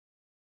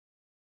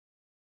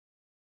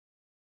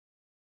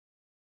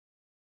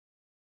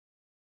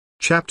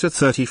Chapter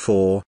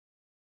 34.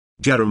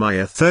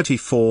 Jeremiah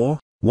 34,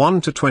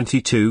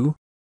 1-22,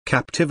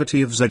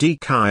 Captivity of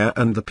Zedekiah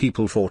and the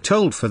people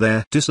foretold for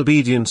their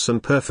disobedience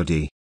and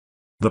perfidy.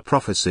 The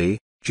prophecy,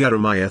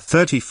 Jeremiah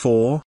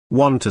 34,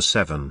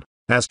 1-7,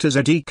 as to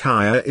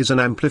Zedekiah is an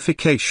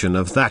amplification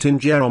of that in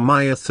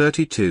Jeremiah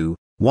 32,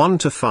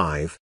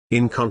 1-5,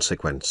 in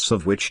consequence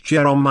of which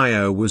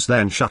Jeremiah was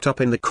then shut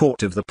up in the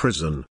court of the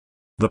prison.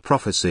 The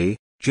prophecy,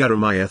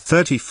 Jeremiah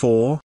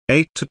 34,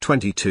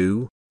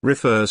 8-22,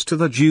 refers to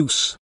the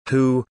Jews,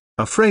 who,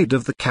 afraid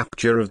of the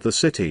capture of the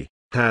city,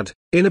 had,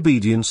 in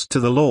obedience to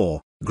the law,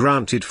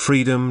 granted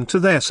freedom to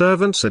their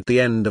servants at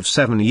the end of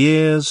 7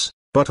 years,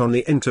 but on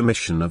the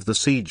intermission of the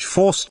siege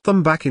forced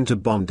them back into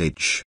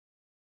bondage.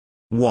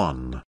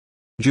 1.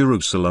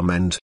 Jerusalem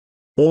and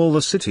all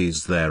the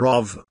cities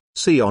thereof,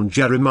 see on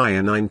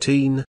Jeremiah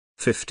 19,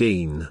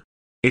 15.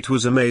 It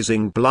was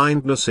amazing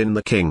blindness in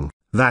the king,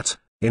 that,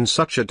 in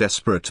such a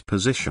desperate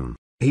position,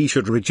 he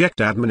should reject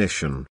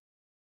admonition.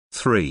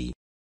 3.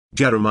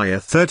 Jeremiah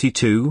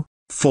 32,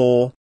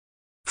 4,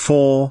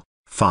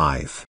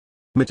 5.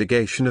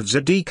 Mitigation of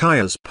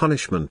Zedekiah's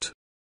punishment.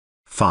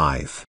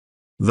 5.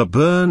 The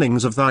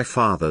burnings of thy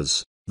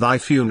fathers, thy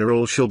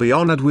funeral shall be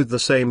honored with the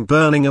same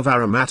burning of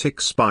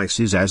aromatic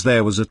spices as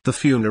there was at the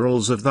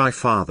funerals of thy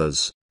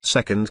fathers.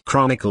 2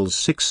 Chronicles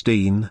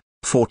 16,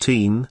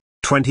 14,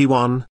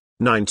 21,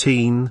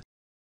 19.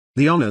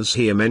 The honors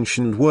here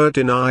mentioned were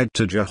denied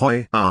to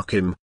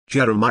Jehoiakim,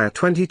 Jeremiah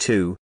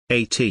 22,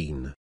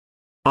 18.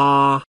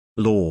 Ah,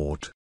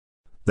 Lord!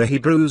 The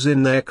Hebrews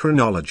in their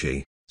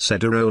chronology,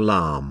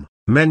 Seder-Olam,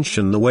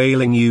 mention the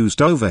wailing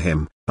used over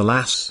him.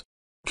 Alas!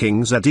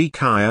 King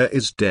Zedekiah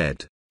is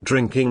dead,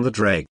 drinking the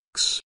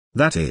dregs,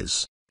 that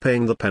is,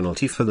 paying the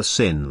penalty for the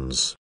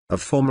sins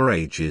of former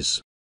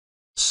ages.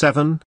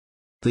 7.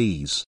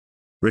 These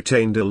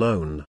retained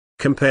alone,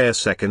 compare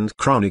 2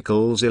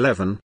 Chronicles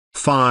 11,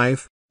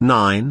 5,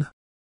 9,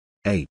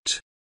 8.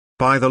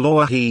 By the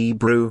law a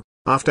Hebrew,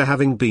 after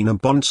having been a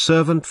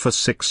bondservant for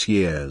 6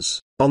 years,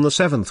 on the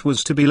 7th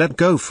was to be let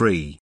go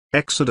free.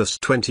 Exodus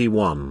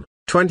 21,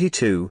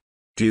 22,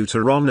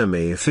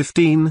 Deuteronomy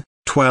 15,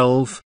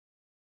 12.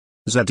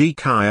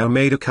 Zedekiah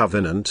made a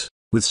covenant,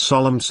 with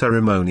solemn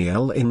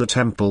ceremonial in the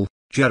temple,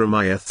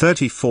 Jeremiah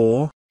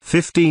 34,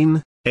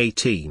 15,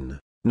 18,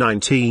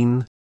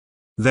 19.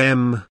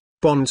 Them,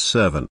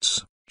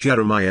 bondservants,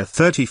 Jeremiah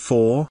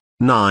 34,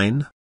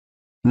 9,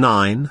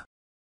 9.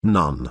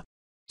 None.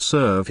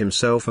 Serve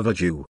himself of a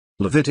Jew,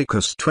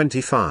 Leviticus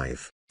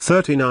 25,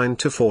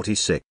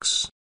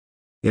 39-46.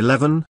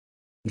 11.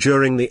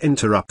 During the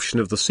interruption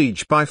of the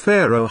siege by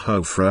Pharaoh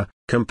Hophra,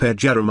 compare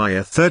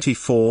Jeremiah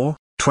 34,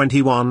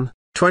 21,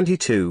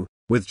 22,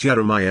 with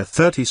Jeremiah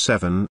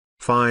 37,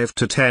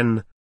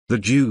 5-10, the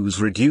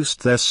Jews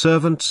reduced their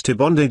servants to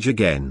bondage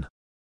again.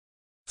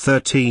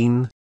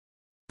 13.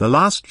 The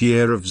last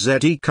year of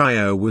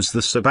Zedekiah was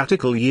the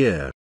sabbatical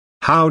year.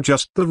 How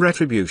just the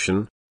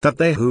retribution, that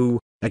they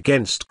who,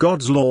 against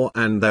God's law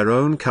and their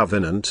own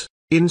covenant,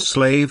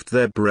 enslaved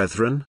their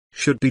brethren,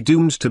 should be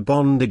doomed to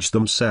bondage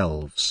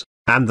themselves,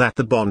 and that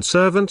the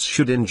bondservants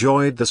should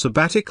enjoy the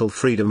sabbatical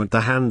freedom at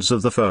the hands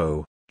of the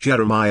foe,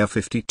 Jeremiah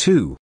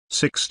 52,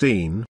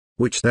 16,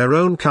 which their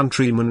own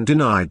countrymen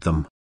denied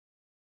them.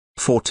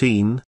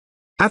 14.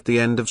 At the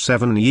end of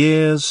 7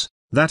 years,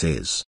 that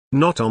is,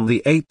 not on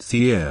the 8th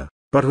year,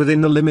 but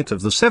within the limit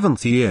of the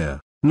 7th year,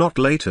 not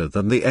later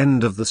than the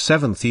end of the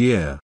 7th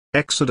year,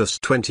 Exodus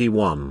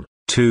 21,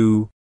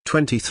 2,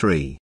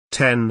 23,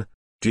 10,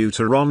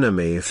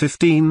 Deuteronomy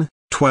 15,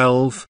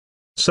 12.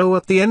 So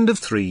at the end of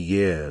 3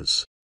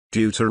 years,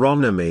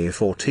 Deuteronomy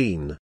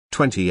 14,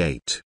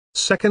 28,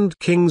 2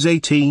 Kings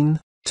 18,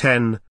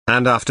 10,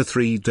 and after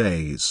 3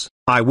 days,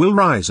 I will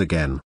rise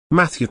again,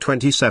 Matthew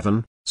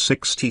 27,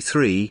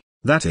 63,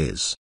 that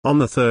is, on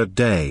the 3rd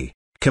day,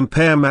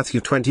 compare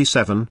Matthew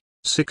 27,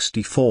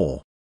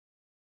 64.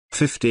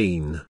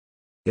 15.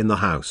 In the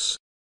house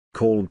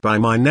called by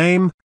my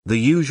name, the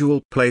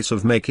usual place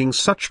of making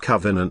such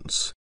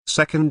covenants,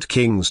 2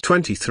 Kings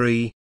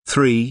 23,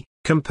 3,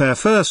 compare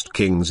 1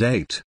 Kings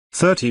 8,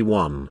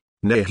 31,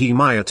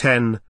 Nehemiah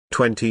 10,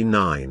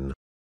 29.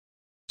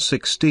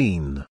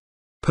 16.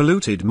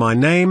 Polluted my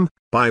name,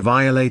 by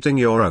violating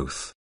your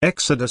oath,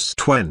 Exodus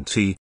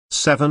 20,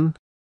 7.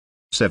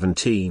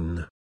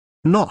 17.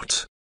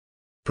 Not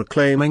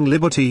proclaiming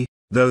liberty,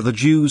 though the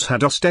Jews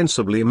had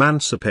ostensibly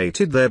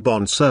emancipated their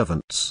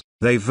bondservants,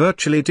 they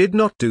virtually did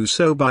not do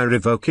so by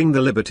revoking the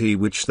liberty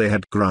which they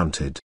had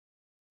granted.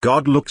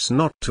 God looks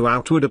not to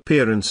outward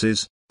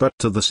appearances, but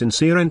to the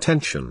sincere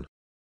intention.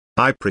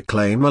 I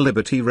proclaim a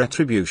liberty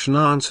retribution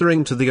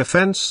answering to the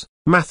offense,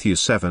 Matthew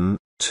 7,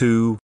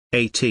 2,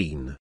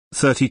 18,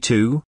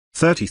 32,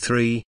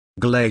 33,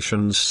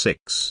 Galatians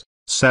 6,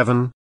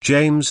 7,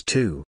 James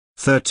 2,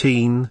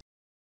 13.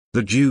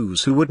 The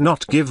Jews who would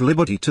not give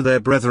liberty to their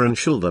brethren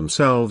shall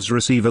themselves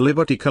receive a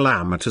liberty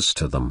calamitous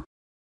to them.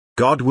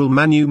 God will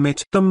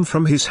manumit them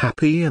from his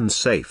happy and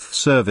safe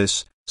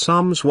service,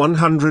 Psalms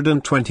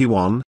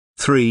 121,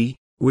 3,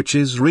 which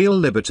is real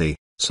liberty,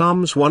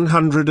 Psalms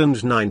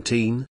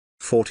 119,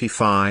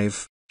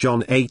 45,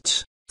 John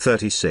 8,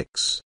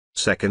 36,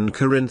 2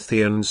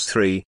 Corinthians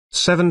 3,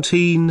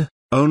 17,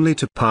 only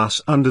to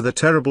pass under the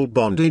terrible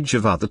bondage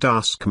of other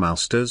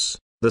taskmasters,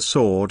 the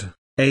sword,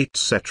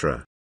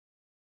 etc.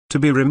 To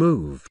be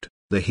removed,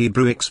 the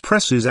Hebrew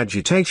expresses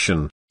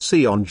agitation,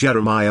 see on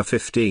Jeremiah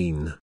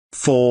 15,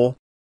 4.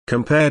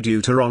 Compare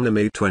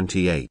Deuteronomy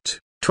 28,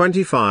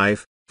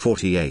 25,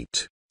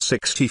 48,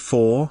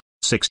 64,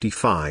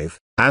 65,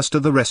 as to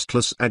the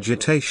restless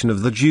agitation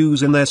of the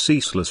Jews in their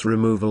ceaseless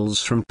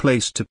removals from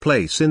place to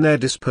place in their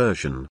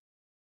dispersion.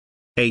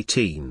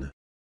 18.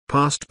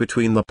 Passed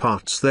between the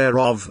parts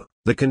thereof,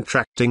 the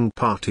contracting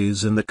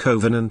parties in the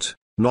covenant,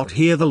 not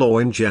here the law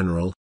in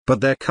general,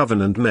 but their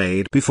covenant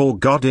made before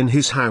God in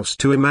his house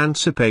to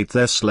emancipate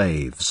their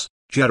slaves,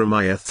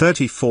 Jeremiah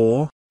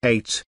 34,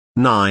 8,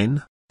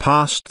 9,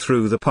 passed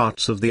through the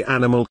parts of the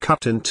animal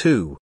cut in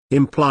two,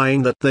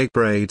 implying that they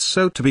prayed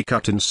so to be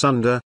cut in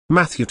sunder,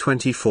 Matthew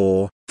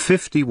 24,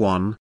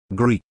 51,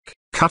 Greek,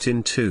 cut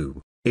in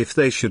two, if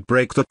they should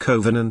break the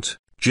covenant,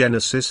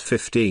 Genesis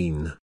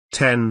 15,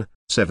 10,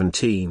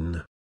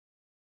 17.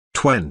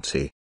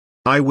 20.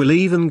 I will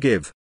even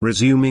give,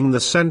 resuming the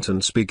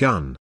sentence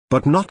begun,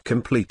 but not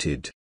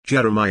completed,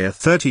 Jeremiah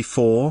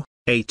 34,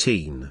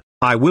 18,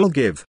 I will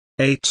give,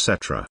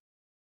 etc.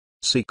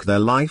 Seek their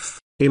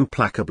life,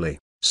 implacably,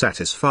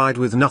 satisfied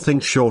with nothing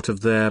short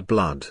of their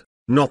blood,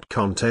 not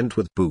content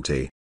with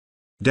booty.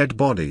 Dead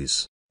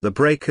bodies, the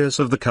breakers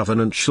of the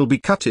covenant shall be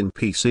cut in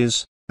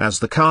pieces, as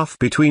the calf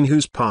between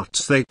whose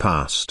parts they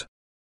passed.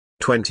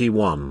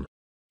 21.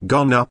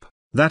 Gone up,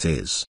 that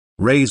is,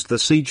 raised the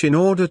siege in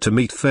order to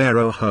meet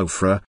Pharaoh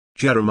Hophra,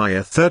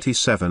 Jeremiah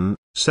 37,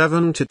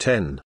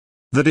 7-10.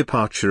 The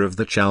departure of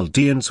the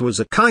Chaldeans was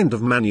a kind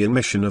of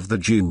manumission of the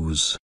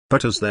Jews,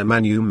 but as their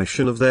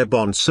manumission of their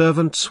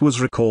bondservants was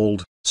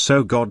recalled,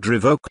 so God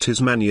revoked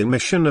his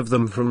manumission of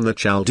them from the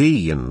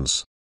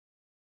Chaldeans.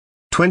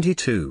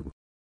 22.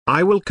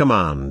 I will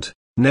command,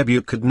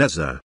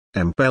 Nebuchadnezzar,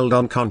 impelled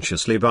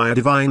unconsciously by a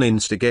divine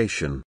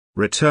instigation,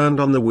 returned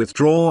on the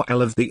withdrawal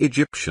of the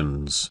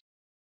Egyptians,